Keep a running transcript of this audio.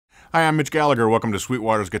Hi, I'm Mitch Gallagher. Welcome to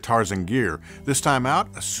Sweetwater's Guitars and Gear. This time out,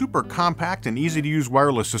 a super compact and easy to use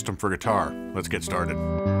wireless system for guitar. Let's get started.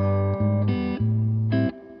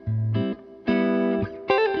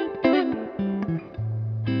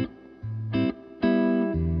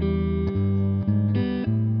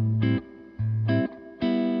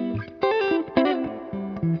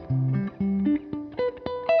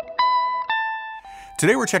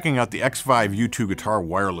 Today we're checking out the Xvive U2 guitar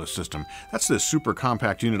wireless system. That's this super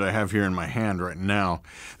compact unit I have here in my hand right now.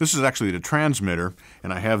 This is actually the transmitter,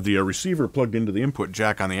 and I have the receiver plugged into the input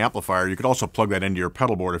jack on the amplifier. You could also plug that into your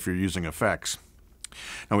pedal board if you're using effects.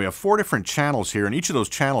 Now we have 4 different channels here, and each of those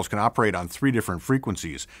channels can operate on 3 different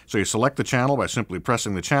frequencies. So you select the channel by simply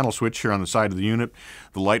pressing the channel switch here on the side of the unit.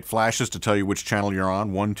 The light flashes to tell you which channel you're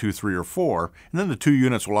on, 1, 2, 3, or 4. And then the 2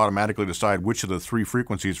 units will automatically decide which of the 3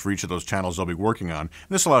 frequencies for each of those channels they'll be working on. And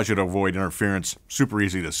this allows you to avoid interference. Super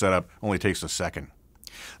easy to set up, only takes a second.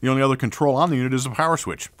 The only other control on the unit is the power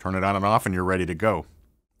switch. Turn it on and off and you're ready to go.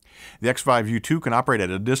 The Xvive U2 can operate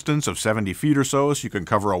at a distance of 70 feet or so you can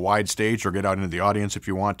cover a wide stage or get out into the audience if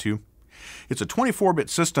you want to. It's a 24-bit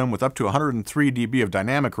system with up to 103 dB of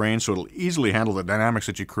dynamic range, so it'll easily handle the dynamics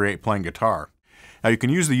that you create playing guitar. Now you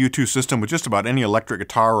can use the U2 system with just about any electric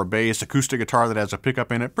guitar or bass, acoustic guitar that has a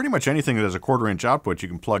pickup in it. Pretty much anything that has a 1/4 inch output you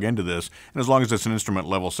can plug into this, and as long as it's an instrument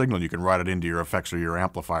level signal you can route it into your effects or your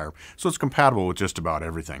amplifier. So it's compatible with just about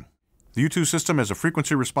everything. The U2 system has a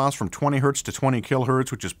frequency response from 20 Hz to 20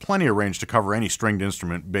 kHz, which is plenty of range to cover any stringed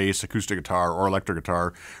instrument, bass, acoustic guitar, or electric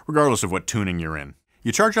guitar, regardless of what tuning you're in.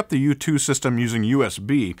 You charge up the U2 system using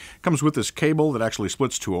USB. It comes with this cable that actually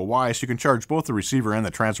splits to a Y, so you can charge both the receiver and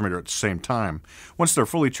the transmitter at the same time. Once they're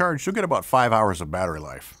fully charged, you'll get about 5 hours of battery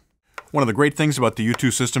life. One of the great things about the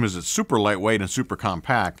U2 system is it's super lightweight and super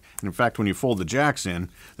compact, and in fact when you fold the jacks in,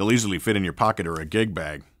 they'll easily fit in your pocket or a gig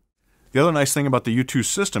bag. The other nice thing about the U2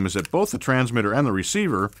 system is that both the transmitter and the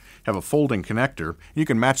receiver have a folding connector. You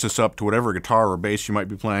can match this up to whatever guitar or bass you might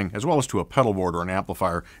be playing, as well as to a pedal board or an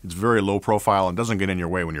amplifier. It's very low profile and doesn't get in your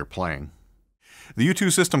way when you're playing. The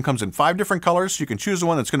U2 system comes in 5 different colors, so you can choose the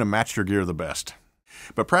one that's going to match your gear the best.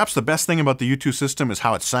 But perhaps the best thing about the U2 system is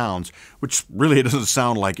how it sounds, which really doesn't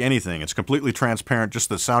sound like anything. It's completely transparent, just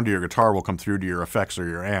the sound of your guitar will come through to your effects or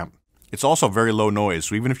your amp. It's also very low noise,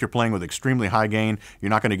 so even if you're playing with extremely high gain, you're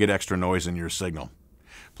not going to get extra noise in your signal.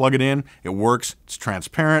 Plug it in, it works, it's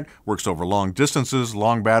transparent, works over long distances,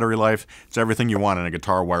 long battery life. It's everything you want in a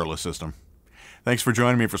guitar wireless system. Thanks for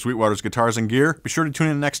joining me for Sweetwater's Guitars and Gear. Be sure to tune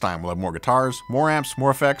in next time. We'll have more guitars, more amps,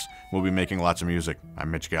 more effects. We'll be making lots of music.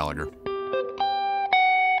 I'm Mitch Gallagher.